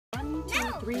1,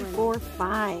 2, 3, 4,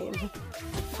 5.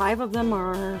 5 of them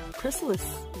are chrysalis,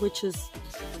 which is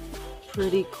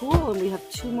pretty cool. And we have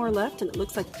 2 more left, and it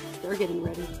looks like they're getting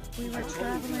ready. We were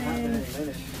traveling.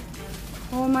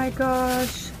 Oh my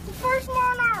gosh. The first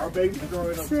monarch. Our baby's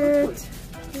growing up That's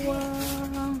it.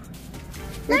 Wow.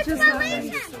 Let's just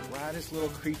release It's the raddest little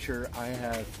creature I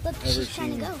have Look, ever she's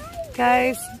trying seen. to go.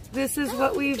 Guys, this is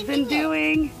what we've been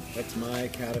doing. That's my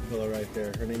caterpillar right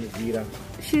there. Her name is Vita.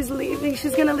 She's leaving.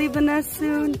 She's gonna leave the nest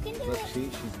soon. Look, she's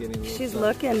getting a little She's stuck.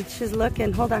 looking. She's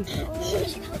looking. Hold on.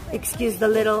 Excuse the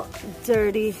little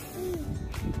dirty.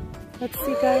 Let's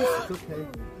see, guys. It's okay.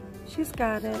 She's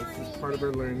got it. This is part of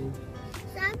her learning.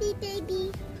 Sorry,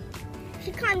 baby.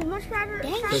 She climbed much farther.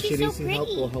 Dang, So if she she's needs so some help,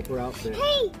 pretty. we'll help her out there.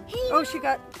 Hey, hey. Oh, she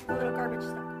got a little garbage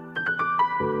stuff.